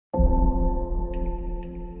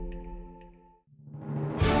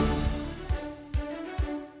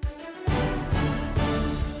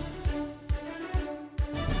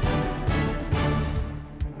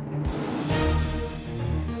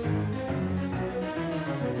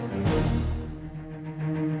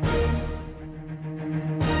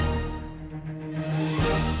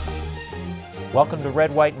Welcome to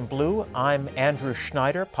Red, White, and Blue. I'm Andrew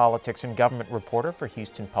Schneider, politics and government reporter for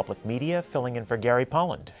Houston Public Media, filling in for Gary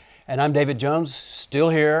Polland. And I'm David Jones, still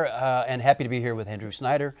here and happy to be here with Andrew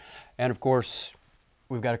Schneider. And of course,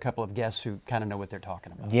 we've got a couple of guests who kind of know what they're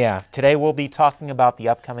talking about. Yeah, today we'll be talking about the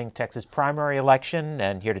upcoming Texas primary election,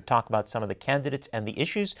 and here to talk about some of the candidates and the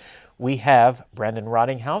issues, we have Brandon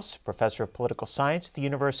Rottinghaus, professor of political science at the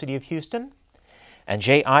University of Houston, and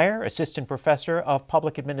Jay Aiyer, assistant professor of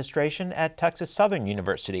public administration at Texas Southern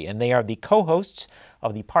University, and they are the co-hosts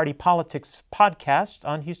of the Party Politics podcast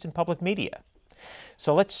on Houston Public Media.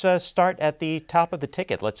 So let's start at the top of the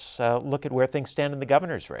ticket. Let's look at where things stand in the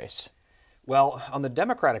governor's race. Well, on the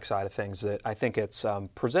Democratic side of things, I think it's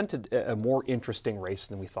presented a more interesting race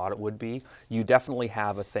than we thought it would be. You definitely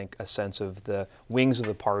have, I think, a sense of the wings of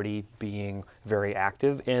the party being very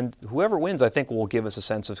active, and whoever wins, I think, will give us a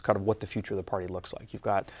sense of kind of what the future of the party looks like. You've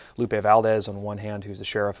got Lupe Valdez on one hand, who's the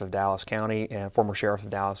sheriff of Dallas County, and former sheriff of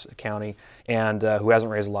Dallas County, and who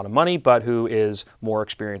hasn't raised a lot of money, but who is more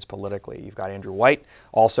experienced politically. You've got Andrew White,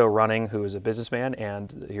 also running, who is a businessman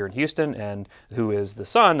and here in Houston, and who is the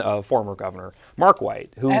son of former Governor Mark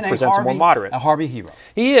White, who presents a more moderate. A Harvey hero.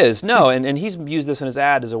 He is, no, and he's used this in his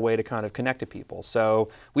ad as a way to kind of connect to people. So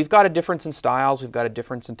we've got a difference in styles, we've got a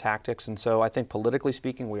difference in tactics, and so I think politically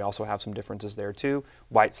speaking, we also have some differences there too.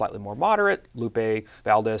 White slightly more moderate, Lupe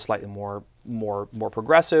Valdez slightly more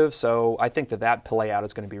progressive. So I think that play out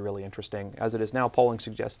is going to be really interesting. As it is now, polling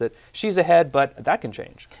suggests that she's ahead, but that can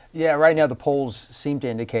change. Yeah, right now the polls seem to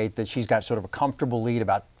indicate that she's got sort of a comfortable lead,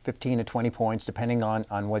 about 15 to 20 points, depending on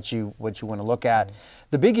what you want to look at.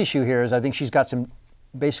 The big issue here is I think she's got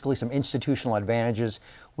basically some institutional advantages.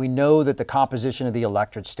 We know that the composition of the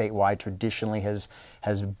electorate statewide traditionally has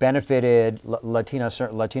benefited Latino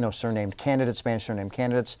surnamed candidates, Spanish surnamed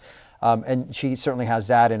candidates. And she certainly has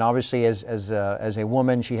that, and obviously as a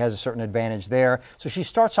woman, she has a certain advantage there. So she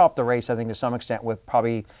starts off the race, I think, to some extent with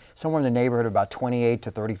probably somewhere in the neighborhood of about 28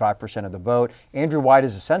 to 35% of the vote. Andrew White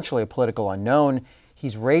is essentially a political unknown.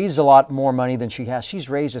 He's raised a lot more money than she has. She's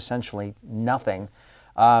raised essentially nothing.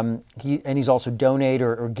 He's also donated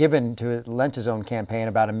or given to lent his own campaign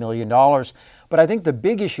about $1 million. But I think the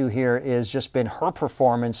big issue here is just been her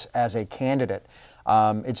performance as a candidate.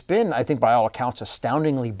 It's been, I think, by all accounts,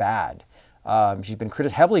 astoundingly bad. She's been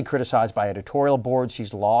heavily criticized by editorial boards.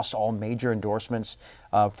 She's lost all major endorsements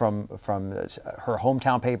from her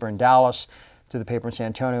hometown paper in Dallas to the paper in San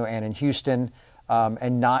Antonio and in Houston,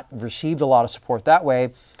 and not received a lot of support that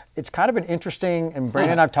way. It's kind of an interesting, and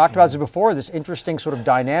Brandon and I've talked about this before, this interesting sort of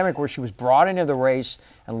dynamic where she was brought into the race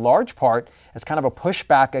in large part as kind of a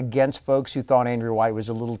pushback against folks who thought Andrew White was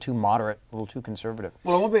a little too moderate, a little too conservative.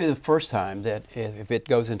 Well, it won't be the first time that if it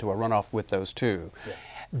goes into a runoff with those two,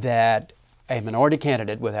 that a minority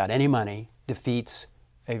candidate without any money defeats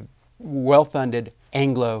a well-funded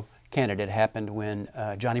Anglo candidate. It happened when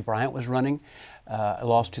Johnny Bryant was running,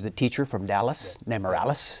 lost to the teacher from Dallas named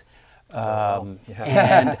Morales. And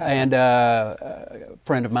a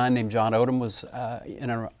friend of mine named John Odom was in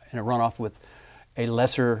a runoff with a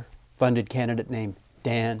lesser funded candidate named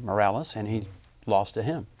Dan Morales, and he lost to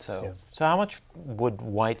him. So how much would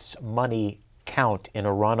White's money count in a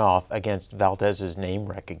runoff against Valdez's name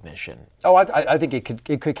recognition? Oh, I think it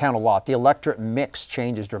could count a lot. The electorate mix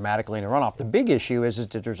changes dramatically in a runoff. The big issue is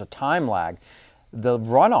that there's a time lag. The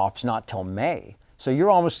runoff's not till May. So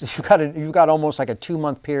you've got almost like a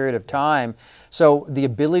 2-month period of time. So the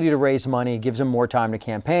ability to raise money gives them more time to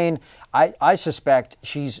campaign. I suspect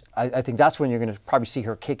I think that's when you're going to probably see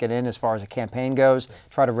her kick it in as far as a campaign goes,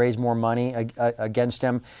 try to raise more money against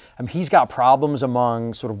him. He's got problems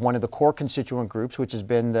among sort of one of the core constituent groups, which has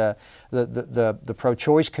been the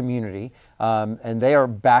pro-choice community, and they are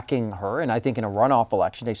backing her. And I think in a runoff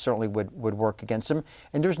election, they certainly would work against him.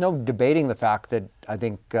 And there's no debating the fact that I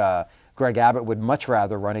think Greg Abbott would much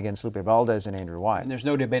rather run against Lupe Valdez and Andrew White. And there's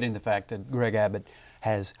no debating the fact that Greg Abbott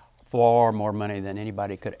has far more money than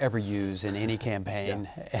anybody could ever use in any campaign.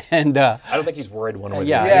 And I don't think he's worried one way or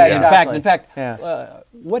the other. Exactly. In fact,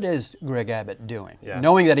 what is Greg Abbott doing?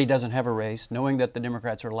 Knowing that he doesn't have a race, knowing that the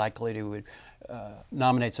Democrats are likely to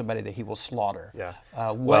nominate somebody that he will slaughter.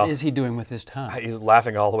 What is he doing with his time? He's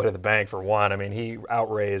laughing all the way to the bank, for one. I mean, he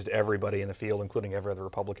outraised everybody in the field, including every other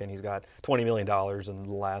Republican. He's got $20 million in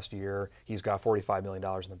the last year. He's got $45 million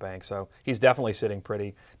in the bank. So he's definitely sitting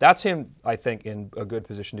pretty. That's him, I think, in a good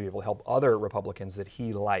position to be able to help other Republicans that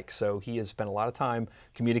he likes. So he has spent a lot of time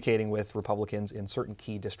communicating with Republicans in certain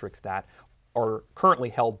key districts that are currently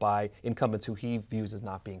held by incumbents who he views as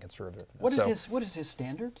not being conservative. What is his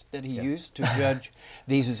standard that he used to judge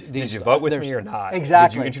these? Did you vote with me or not?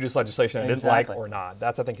 Exactly. Did you introduce legislation I didn't like or not?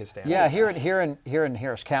 That's, I think, his standard. Yeah, here in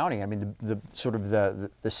Harris County, I mean,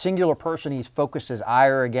 the singular person he's focused his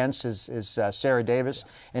ire against is Sarah Davis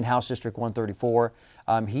in House District 134.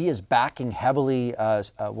 He is backing heavily a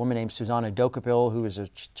woman named Susanna Dokapil, who is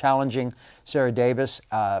challenging Sarah Davis,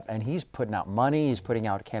 and he's putting out money. He's putting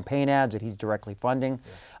out campaign ads that he's directly funding,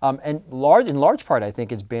 and in large part, I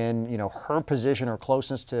think it's been her position or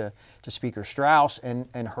closeness to Speaker Strauss and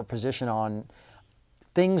her position on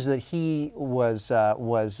things that he was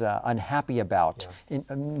unhappy about.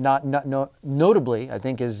 Notably, I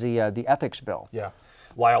think, is the ethics bill. Yeah.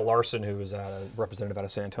 Lyle Larson, who is a representative out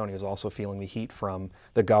of San Antonio, is also feeling the heat from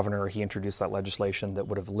the governor. He introduced that legislation that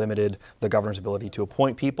would have limited the governor's ability to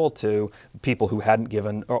appoint people to people who hadn't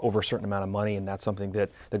given over a certain amount of money, and that's something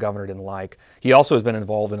that the governor didn't like. He also has been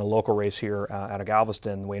involved in a local race here out of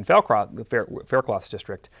Galveston, Wayne Faircloth's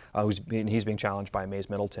district. He's being challenged by Mays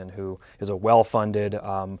Middleton, who is a well-funded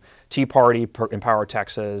Tea Party, Empower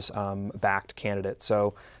Texas backed candidate.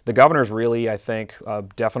 So the governor's really, I think,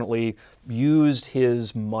 definitely used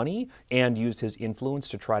his money and used his influence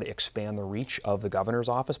to try to expand the reach of the governor's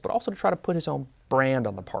office, but also to try to put his own brand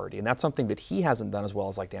on the party. And that's something that he hasn't done as well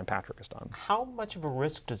as like Dan Patrick has done. How much of a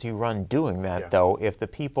risk does he run doing that, though, if the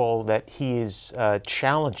people that he is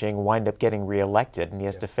challenging wind up getting reelected and he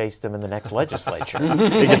has to face them in the next legislature?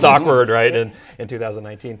 It gets awkward, right, in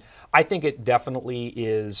 2019. I think it definitely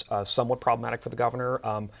is somewhat problematic for the governor,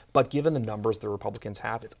 but given the numbers the Republicans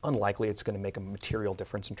have, it's unlikely it's going to make a material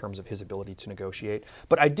difference in terms of his ability to negotiate.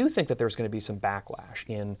 But I do think that there's going to be some backlash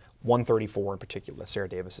in 134 in particular, Sarah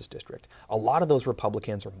Davis's district. A lot of those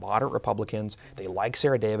Republicans are moderate Republicans. They like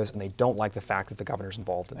Sarah Davis, and they don't like the fact that the governor's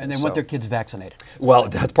involved in this. And they want their kids vaccinated. Well,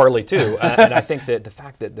 that's partly too. And I think that the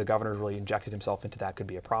fact that the governor's really injected himself into that could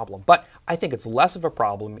be a problem. But I think it's less of a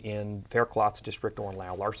problem in Faircloth's district or in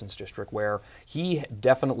Lyle Larson's district, where he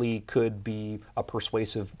definitely could be a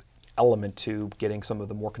persuasive element to getting some of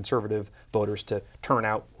the more conservative voters to turn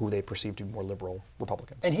out who they perceive to be more liberal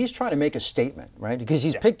Republicans. And he's trying to make a statement, right? Because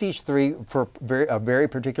he's picked these three for a very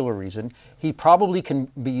particular reason. He probably can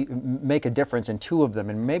make a difference in two of them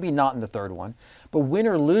and maybe not in the third one. But win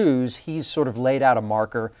or lose, he's sort of laid out a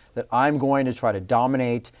marker that I'm going to try to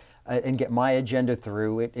dominate and get my agenda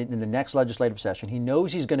through it in the next legislative session. He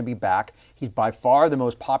knows he's going to be back. He's by far the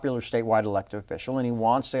most popular statewide elected official, and he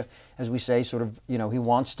wants to, as we say, sort of, he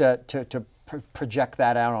wants to project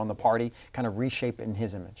that out on the party, kind of reshape it in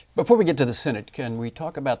his image. Before we get to the Senate, can we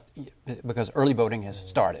talk about, because early voting has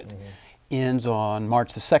started, ends on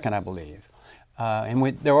March the 2nd, I believe, and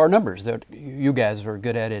there are numbers that you guys are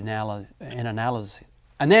good at analyzing.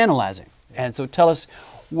 And so tell us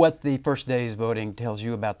what the first day's voting tells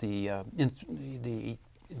you about the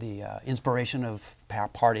inspiration of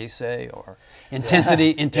parties, say, or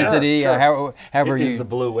intensity, Sure. however it you. is the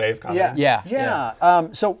blue wave coming. Yeah.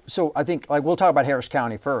 So I think we'll talk about Harris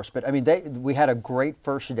County first, but I mean we had a great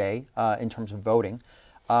first day in terms of voting.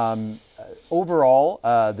 Overall,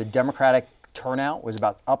 the Democratic turnout was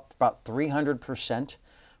up about 300%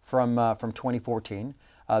 from 2014.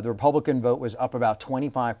 The Republican vote was up about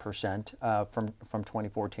 25% from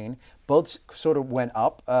 2014. Both sort of went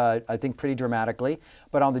up, I think, pretty dramatically.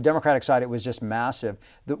 But on the Democratic side, it was just massive.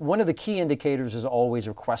 One of the key indicators is always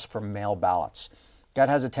requests for mail ballots. That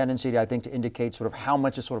has a tendency, I think, to indicate sort of how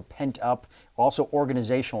much is sort of pent up. Also,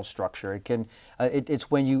 organizational structure. It can. It's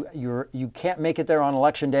when you can't make it there on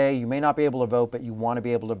election day. You may not be able to vote, but you want to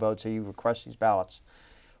be able to vote, so you request these ballots.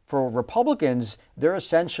 For Republicans, they're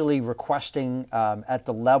essentially requesting at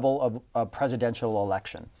the level of a presidential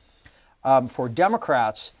election. For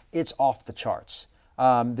Democrats, it's off the charts.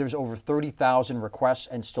 There's over 30,000 requests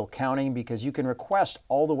and still counting, because you can request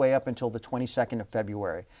all the way up until the 22nd of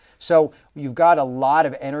February. So you've got a lot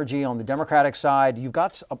of energy on the Democratic side. You've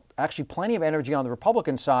got actually plenty of energy on the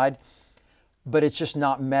Republican side, but it's just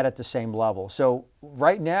not met at the same level. So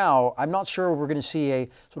right now, I'm not sure we're going to see a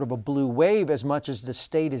sort of a blue wave as much as the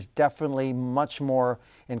state is definitely much more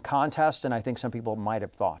in contest than I think some people might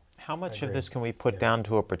have thought. How much of this can we put down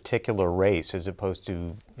to a particular race as opposed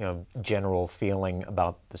to general feeling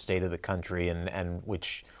about the state of the country and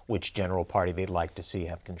which general party they'd like to see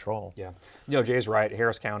have control? Yeah. Jay's right.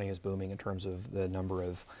 Harris County is booming in terms of the number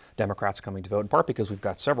of Democrats coming to vote, in part because we've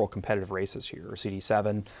got several competitive races here.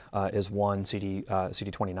 CD7 is one,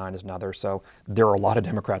 CD29 is another. So there are a lot of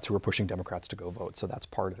Democrats who are pushing Democrats to go vote. So that's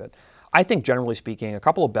part of it. I think generally speaking, a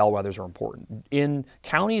couple of bellwethers are important. In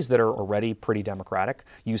counties that are already pretty Democratic,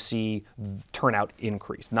 you see turnout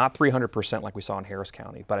increase. Not 300% like we saw in Harris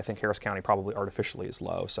County, but I think Harris County probably artificially is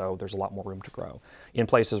low, so there's a lot more room to grow. In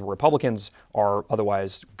places where Republicans are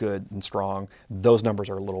otherwise good and strong, those numbers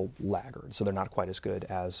are a little laggard, so they're not quite as good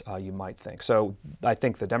as you might think. So I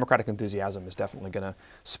think the Democratic enthusiasm is definitely going to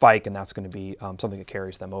spike, and that's going to be something that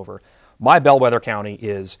carries them over. My bellwether county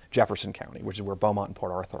is Jefferson County, which is where Beaumont and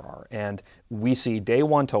Port Arthur are. And we see day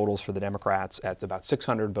one totals for the Democrats at about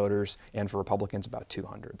 600 voters and for Republicans about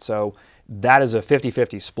 200. So that is a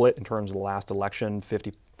 50-50 split in terms of the last election,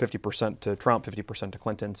 50% to Trump, 50% to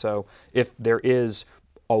Clinton. So if there is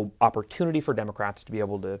an opportunity for Democrats to be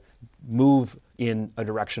able to move in a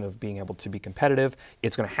direction of being able to be competitive,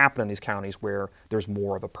 it's going to happen in these counties where there's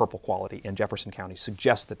more of a purple quality. And Jefferson County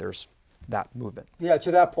suggests that there's that movement. Yeah,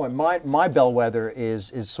 to that point, my bellwether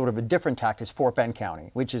is sort of a different tact. It's Fort Bend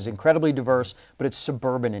County, which is incredibly diverse, but it's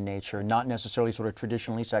suburban in nature, not necessarily sort of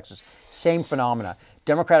traditionally sexist. Same phenomena.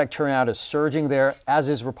 Democratic turnout is surging there, as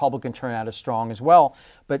is Republican turnout is strong as well,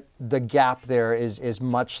 but the gap there is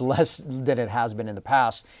much less than it has been in the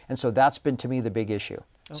past, and so that's been, to me, the big issue.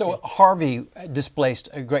 Okay. So Harvey displaced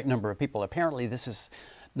a great number of people. Apparently this is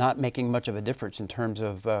not making much of a difference in terms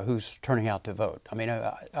of who's turning out to vote. I mean,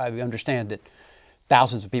 I understand that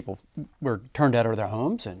thousands of people were turned out of their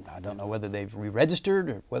homes, and I don't know whether they've re-registered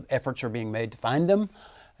or what efforts are being made to find them,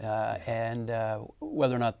 and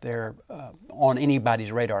whether or not they're on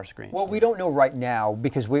anybody's radar screen. Well, we don't know right now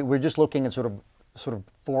because we're just looking at sort of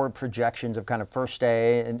forward projections of kind of first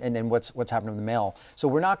day and then what's happening in the mail. So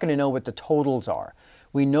we're not going to know what the totals are.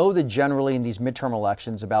 We know that generally in these midterm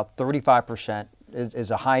elections, about 35%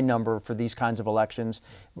 is a high number for these kinds of elections.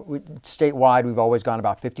 Statewide, we've always gone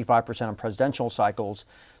about 55% on presidential cycles.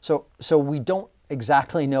 So we don't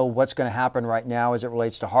exactly know what's going to happen right now as it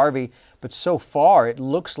relates to Harvey, but so far it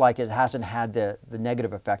looks like it hasn't had the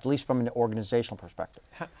negative effect, at least from an organizational perspective.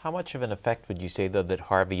 How much of an effect would you say, though, that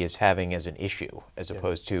Harvey is having as an issue, as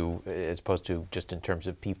opposed to just in terms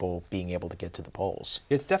of people being able to get to the polls?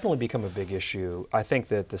 It's definitely become a big issue. I think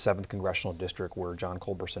that the 7th Congressional District, where John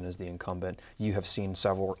Culberson is the incumbent, you have seen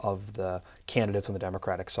several of the candidates on the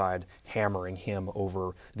Democratic side hammering him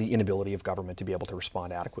over the inability of government to be able to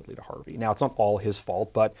respond adequately to Harvey. Now, it's not all his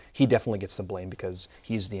fault, but he definitely gets the blame because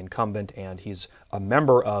he's the incumbent and he's a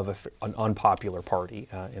member of an unpopular party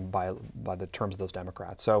by the terms of those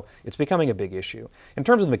Democrats. So it's becoming a big issue. In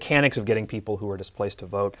terms of the mechanics of getting people who are displaced to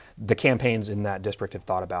vote, the campaigns in that district have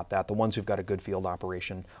thought about that. The ones who've got a good field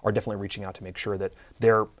operation are definitely reaching out to make sure that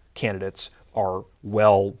their candidates are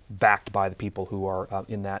well backed by the people who are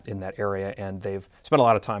in that area, and they've spent a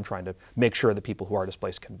lot of time trying to make sure that people who are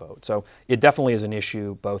displaced can vote. So it definitely is an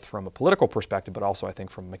issue both from a political perspective, but also I think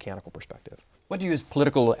from a mechanical perspective. What do you as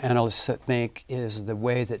political analysts think is the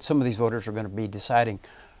way that some of these voters are going to be deciding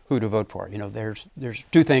who to vote for? You know, there's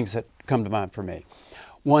two things that come to mind for me.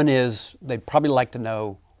 One is they'd probably like to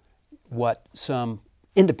know what some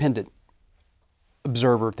independent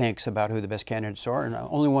observer thinks about who the best candidates are, and the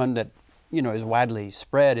only one that is widely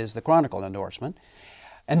spread is the Chronicle endorsement.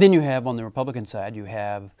 And then you have, on the Republican side, you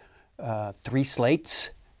have 3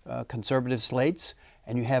 slates, conservative slates,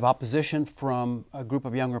 and you have opposition from a group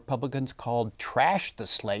of young Republicans called Trash the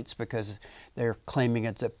Slates because they're claiming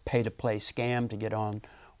it's a pay-to-play scam to get on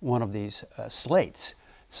one of these slates.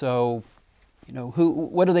 So,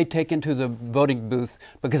 what do they take into the voting booth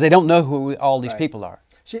because they don't know who all these people are?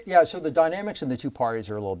 Yeah, so the dynamics in the two parties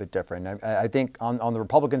are a little bit different. I think on the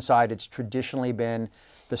Republican side, it's traditionally been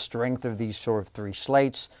the strength of these sort of 3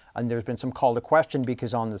 slates, and there's been some call to question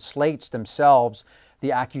because on the slates themselves,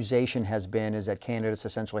 the accusation has been is that candidates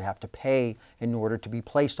essentially have to pay in order to be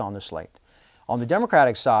placed on the slate. On the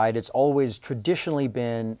Democratic side, it's always traditionally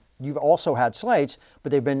been, you've also had slates,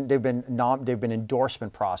 but they've been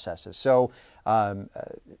endorsement processes. So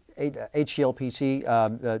HGLPC,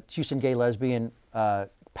 the Houston Gay Lesbian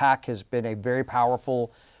PAC, has been a very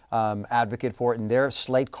powerful advocate for it, and their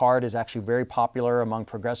slate card is actually very popular among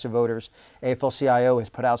progressive voters. AFL-CIO has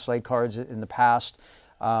put out slate cards in the past.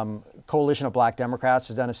 Coalition of Black Democrats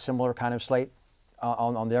has done a similar kind of slate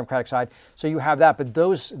on the Democratic side. So you have that, but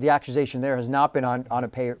the accusation there has not been on a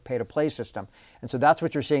pay-to-play system. And so that's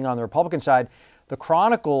what you're seeing on the Republican side. The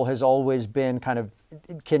Chronicle has always been kind of,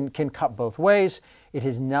 can cut both ways. It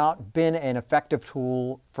has not been an effective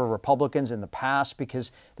tool for Republicans in the past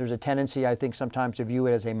because there's a tendency, I think, sometimes to view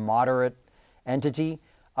it as a moderate entity.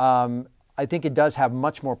 I think it does have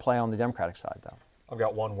much more play on the Democratic side, though. I've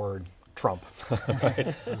got one word: Trump.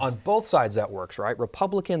 Right? On both sides that works, right?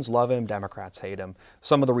 Republicans love him, Democrats hate him.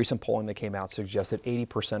 Some of the recent polling that came out suggests that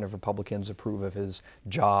 80% of Republicans approve of his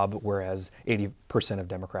job, whereas 80% of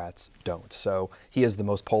Democrats don't. So he is the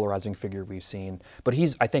most polarizing figure we've seen. But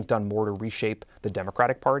he's, I think, done more to reshape the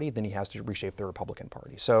Democratic Party than he has to reshape the Republican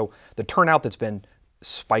Party. So the turnout that's been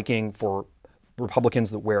spiking for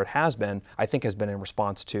Republicans where it has been, I think has been in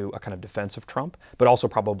response to a kind of defense of Trump, but also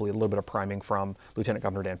probably a little bit of priming from Lieutenant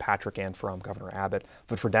Governor Dan Patrick and from Governor Abbott.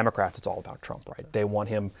 But for Democrats, it's all about Trump, right? They want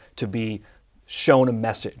him to be shown a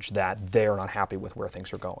message that they're not happy with where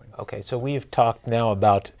things are going. Okay, so we've talked now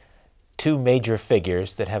about two major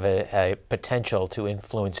figures that have a potential to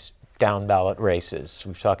influence down ballot races.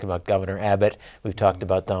 We've talked about Governor Abbott. We've talked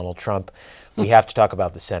about Donald Trump. We have to talk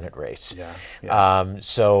about the Senate race.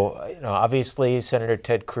 So, obviously, Senator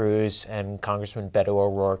Ted Cruz and Congressman Beto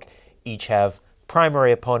O'Rourke each have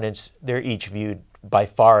primary opponents. They're each viewed by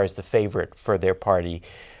far as the favorite for their party,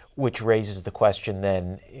 which raises the question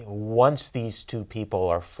then, once these two people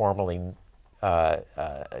are formally not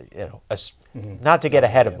to get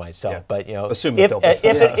ahead of myself, but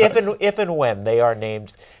if and when they are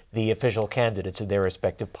named the official candidates of their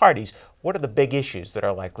respective parties, what are the big issues that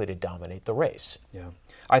are likely to dominate the race? Yeah,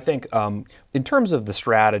 I think in terms of the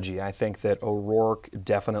strategy, I think that O'Rourke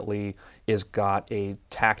definitely has got a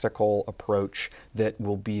tactical approach that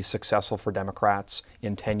will be successful for Democrats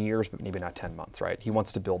in 10 years, but maybe not 10 months, right? He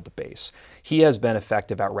wants to build the base. He has been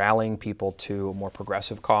effective at rallying people to a more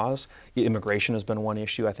progressive cause. Immigration has been one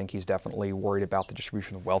issue. I think he's definitely worried about the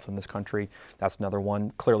distribution of wealth in this country. That's another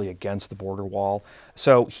one, clearly against the border wall.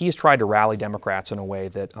 So he's tried to rally Democrats in a way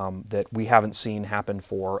that that we haven't seen happen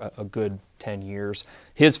for a good 10 years.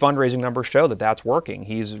 His fundraising numbers show that that's working.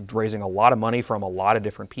 He's raising a lot of money from a lot of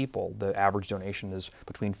different people. The average donation is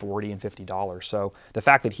between $40 and $50. So the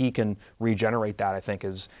fact that he can regenerate that, I think,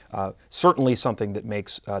 is certainly something that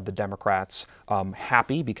makes the Democrats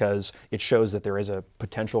happy, because it shows that there is a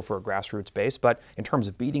potential for a grassroots base. But in terms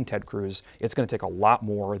of beating Ted Cruz, it's going to take a lot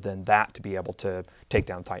more than that to be able to take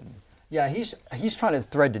down Titan. Yeah, he's trying to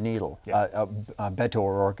thread the needle, Beto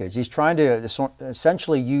O'Rourke is. He's trying to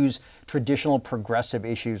essentially use traditional progressive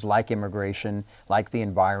issues like immigration, like the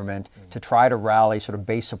environment, to try to rally sort of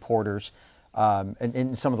base supporters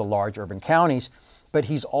in some of the large urban counties. But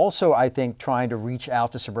he's also, I think, trying to reach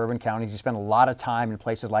out to suburban counties. He spent a lot of time in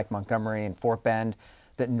places like Montgomery and Fort Bend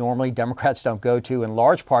that normally Democrats don't go to, in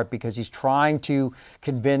large part because he's trying to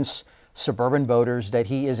convince suburban voters that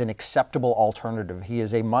he is an acceptable alternative. He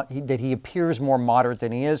is that he appears more moderate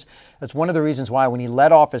than he is. That's one of the reasons why when he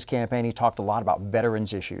led off his campaign, he talked a lot about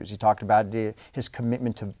veterans issues. He talked about his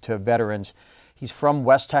commitment to veterans. He's from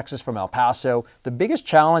West Texas, from El Paso. The biggest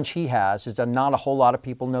challenge he has is that not a whole lot of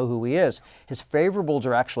people know who he is. His favorables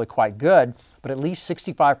are actually quite good, but at least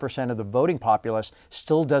 65% of the voting populace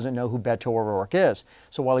still doesn't know who Beto O'Rourke is.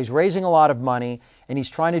 So while he's raising a lot of money and he's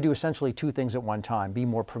trying to do essentially two things at one time, be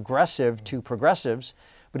more progressive to progressives,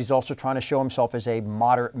 but he's also trying to show himself as a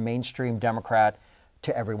moderate mainstream Democrat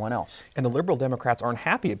to everyone else. And the liberal Democrats aren't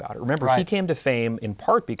happy about it. Remember, Right. he came to fame in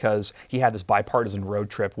part because he had this bipartisan road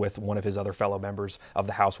trip with one of his other fellow members of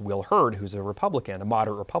the House, Will Hurd, who's a Republican, a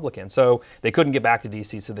moderate Republican. So they couldn't get back to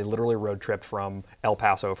D.C., so they literally road tripped from El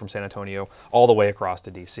Paso, from San Antonio, all the way across to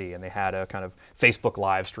D.C., and they had a kind of Facebook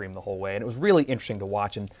live stream the whole way. And it was really interesting to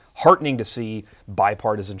watch and heartening to see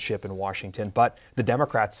bipartisanship in Washington. But the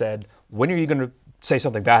Democrats said, when are you going to say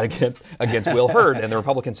something bad against Will Hurd? And the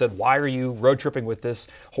Republicans said, why are you road tripping with this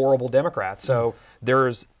horrible Democrat? So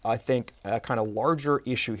there's, I think, a kind of larger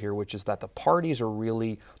issue here, which is that the parties are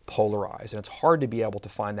really polarized, and it's hard to be able to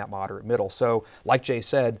find that moderate middle. So like Jay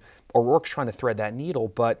said, O'Rourke's trying to thread that needle,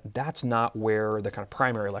 but that's not where the kind of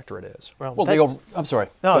primary electorate is. Well, I'm sorry.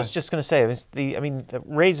 No, I was just going to say, it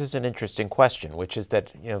raises an interesting question, which is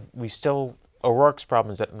that, O'Rourke's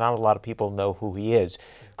problem is that not a lot of people know who he is.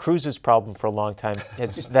 Cruz's problem for a long time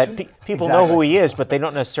is that people know who he is, but they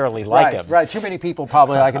don't necessarily like him. Right, too many people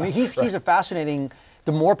probably like him. He's a fascinating,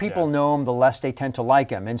 the more people know him, the less they tend to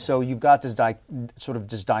like him. And so you've got this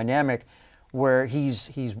this dynamic where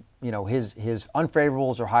his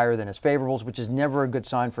unfavorables are higher than his favorables, which is never a good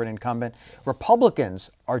sign for an incumbent.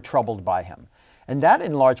 Republicans are troubled by him. And that,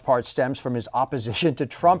 in large part, stems from his opposition to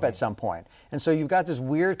Trump at some point. And so you've got this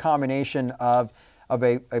weird combination of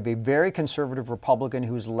a very conservative Republican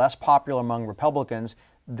who's less popular among Republicans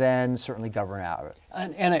than certainly Governor Abbott.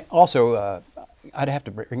 And I also, I'd have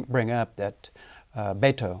to bring up that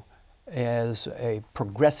Beto is a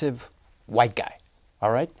progressive white guy,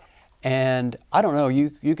 all right? And I don't know,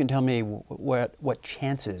 you can tell me what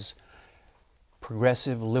chances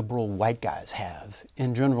progressive liberal white guys have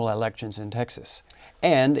in general elections in Texas.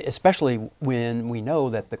 And especially when we know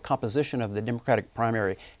that the composition of the Democratic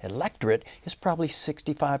primary electorate is probably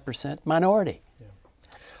 65% minority.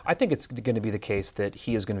 I think it's going to be the case that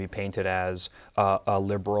he is going to be painted as a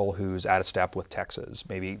liberal who's out of step with Texas.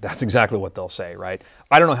 Maybe that's exactly what they'll say, right?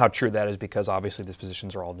 I don't know how true that is because obviously these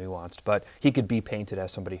positions are all nuanced, but he could be painted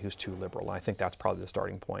as somebody who's too liberal, and I think that's probably the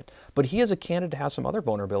starting point. But he as a candidate has some other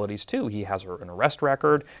vulnerabilities too. He has an arrest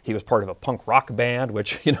record. He was part of a punk rock band,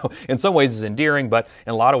 which, you know, in some ways is endearing, but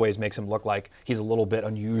in a lot of ways makes him look like he's a little bit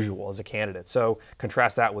unusual as a candidate. So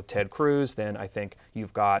contrast that with Ted Cruz, then I think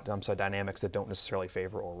you've got some dynamics that don't necessarily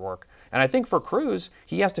favor O'Rourke. And I think for Cruz,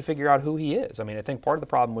 he has to figure out who he is. I mean, I think part of the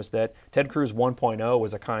problem was that Ted Cruz 1.0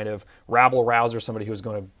 was a kind of rabble-rouser, somebody who was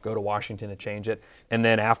going to go to Washington to change it. And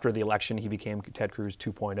then after the election, he became Ted Cruz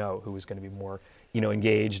 2.0, who was going to be more, you know,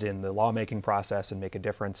 engaged in the lawmaking process and make a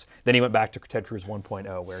difference. Then he went back to Ted Cruz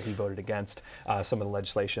 1.0, where he voted against some of the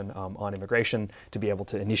legislation on immigration to be able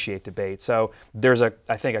to initiate debate. So there's, I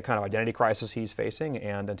think, a kind of identity crisis he's facing,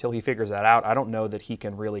 and until he figures that out, I don't know that he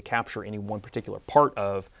can really capture any one particular part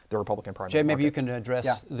of the Republican primary. Jay, maybe market. you can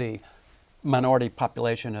address the minority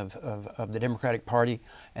population of the Democratic Party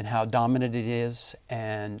and how dominant it is,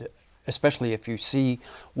 and especially if you see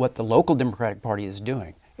what the local Democratic Party is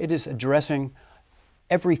doing. It is addressing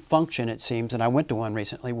every function, it seems, and I went to one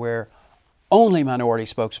recently where only minority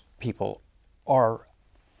spokespeople are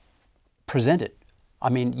presented. I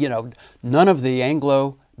mean, you know, none of the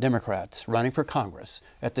Anglo Democrats running for Congress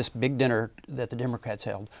at this big dinner that the Democrats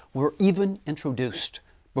held were even introduced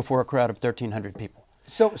before a crowd of 1,300 people.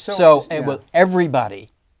 So yeah. Well, everybody,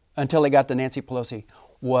 until they got to Nancy Pelosi,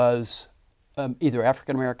 was either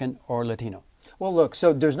African American or Latino. Well, look,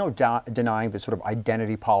 so there's no denying that sort of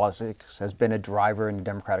identity politics has been a driver in the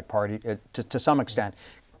Democratic Party to some extent.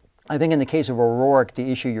 I think in the case of O'Rourke,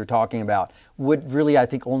 the issue you're talking about would really, I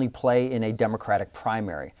think, only play in a Democratic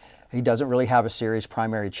primary. He doesn't really have a serious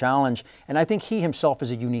primary challenge, and I think he himself is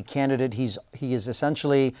a unique candidate. He is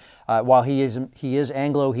essentially, while he is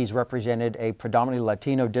Anglo, he's represented a predominantly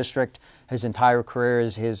Latino district his entire career.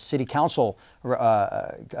 His city council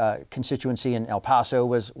constituency in El Paso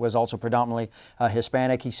was also predominantly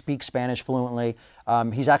Hispanic. He speaks Spanish fluently.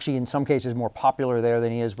 He's actually in some cases more popular there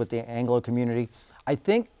than he is with the Anglo community. I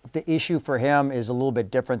think the issue for him is a little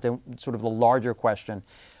bit different than sort of the larger question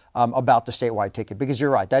about the statewide ticket, because you're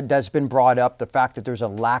right, that's been brought up, the fact that there's a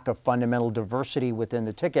lack of fundamental diversity within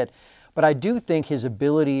the ticket. But I do think his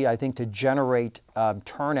ability, I think, to generate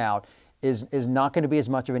turnout is not going to be as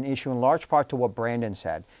much of an issue, in large part to what Brandon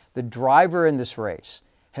said. The driver in this race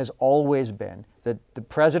has always been that the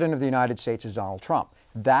President of the United States is Donald Trump.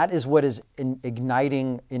 That is what is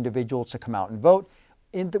igniting individuals to come out and vote,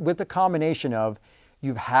 with the combination of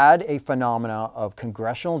you've had a phenomena of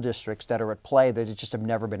congressional districts that are at play that just have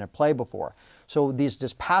never been at play before. So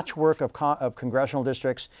this patchwork of congressional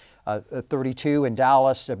districts, 32 in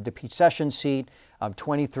Dallas, the Pete Sessions seat,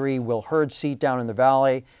 23 Will Hurd seat down in the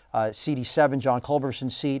Valley, CD7 John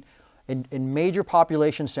Culberson's seat, in major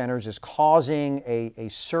population centers is causing a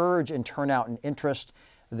surge in turnout and interest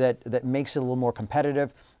that makes it a little more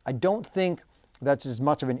competitive. I don't think that's as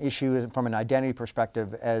much of an issue from an identity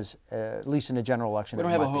perspective as, at least in a general election. We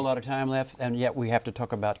don't have a whole lot of time left, and yet we have to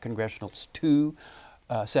talk about congressionals 2,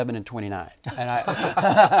 7, and 29.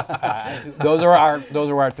 And those are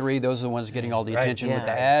our three. Those are the ones getting all the attention with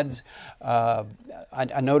the ads.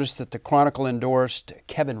 I noticed that the Chronicle endorsed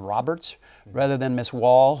Kevin Roberts rather than Miss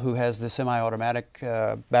Wall, who has the semi-automatic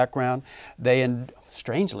background. They,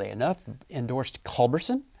 strangely enough, endorsed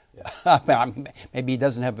Culberson. Maybe he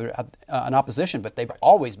doesn't have an opposition, but they've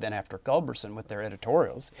always been after Culberson with their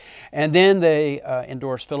editorials. And then they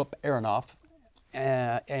endorsed Philip Aronoff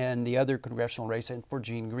and the other congressional race for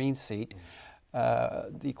Gene Green's seat.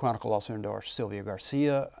 The Chronicle also endorsed Sylvia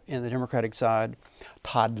Garcia in the Democratic side,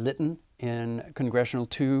 Todd Litton in Congressional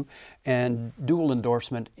 2, and dual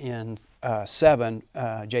endorsement in 7,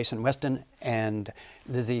 Jason Weston and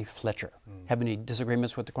Lizzie Fletcher. Have any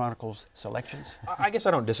disagreements with the Chronicle's selections? I guess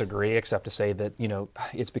I don't disagree, except to say that, you know,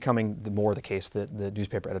 it's becoming more the case that the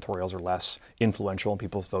newspaper editorials are less influential in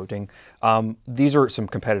people's voting. These are some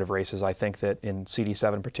competitive races. I think that in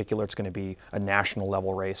CD7 in particular, it's going to be a national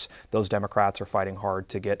level race. Those Democrats are fighting hard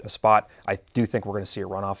to get a spot. I do think we're going to see a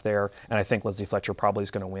runoff there, and I think Lizzie Fletcher probably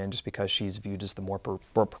is going to win just because she's viewed as the more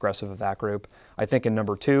progressive of that group. I think in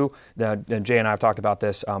number 2, and Jay and I have talked about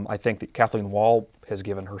this, I think that Kathleen Wall has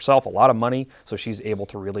given herself a lot of money, so she's able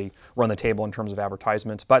to really run the table in terms of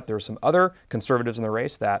advertisements. But there's some other conservatives in the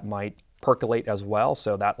race that might percolate as well.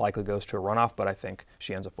 So that likely goes to a runoff, but I think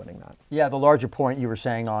she ends up winning that. Yeah, the larger point you were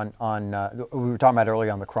saying on we were talking about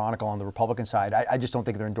earlier on the Chronicle on the Republican side, I just don't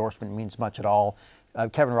think their endorsement means much at all.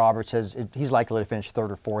 Kevin Roberts says he's likely to finish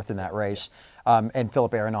third or fourth in that race. And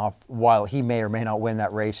Philip Aronoff, while he may or may not win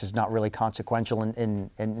that race, is not really consequential in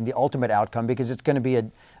the ultimate outcome because it's going to be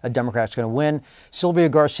a Democrat that's going to win. Sylvia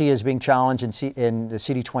Garcia is being challenged in the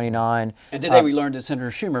CD29. And today we learned that Senator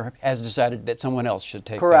Schumer has decided that someone else should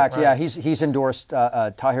take correct, that. yeah. He's endorsed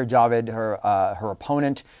Tahir Javed, her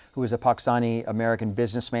opponent, who is a Pakistani-American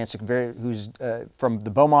businessman who's from the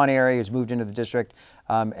Beaumont area, who's moved into the district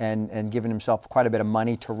and given himself quite a bit of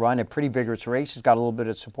money to run a pretty vigorous race. He's got a little bit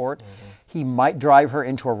of support. Mm-hmm. He might drive her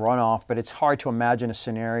into a runoff, but it's hard to imagine a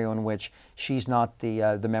scenario in which she's not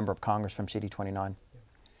the member of Congress from CD29.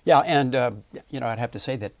 Yeah, and I'd have to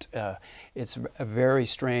say that it's a very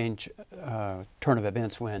strange turn of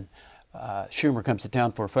events when Schumer comes to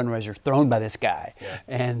town for a fundraiser thrown by this guy. Yeah.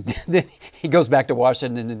 And then he goes back to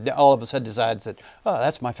Washington and all of a sudden decides that, oh,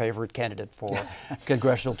 that's my favorite candidate for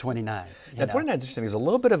Congressional 29. Yeah, 29 is interesting. There's a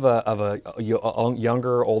little bit of a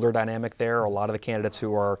younger, older dynamic there. A lot of the candidates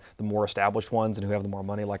who are the more established ones and who have the more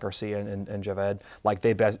money, like Garcia and Javed, like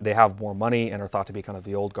they have more money and are thought to be kind of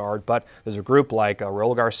the old guard. But there's a group like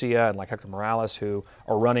Raul Garcia and like Hector Morales who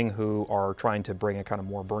are running, who are trying to bring a kind of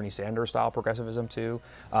more Bernie Sanders style progressivism to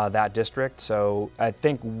that district. So I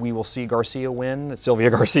think we will see Garcia win, Sylvia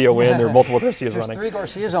Garcia win. There are multiple Garcias running. There's 3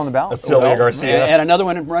 Garcias on the ballot. Sylvia Garcia. And another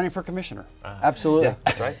one running for commissioner. Absolutely. Yeah,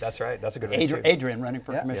 that's right. That's right. That's a good race. Adrian running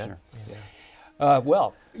for commissioner. Yeah.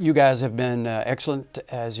 Well, you guys have been excellent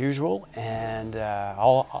as usual, and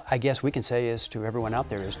all I guess we can say is to everyone out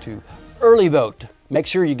there is to early vote. Make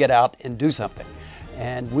sure you get out and do something.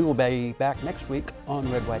 And we will be back next week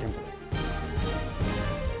on Red, White, and Blue.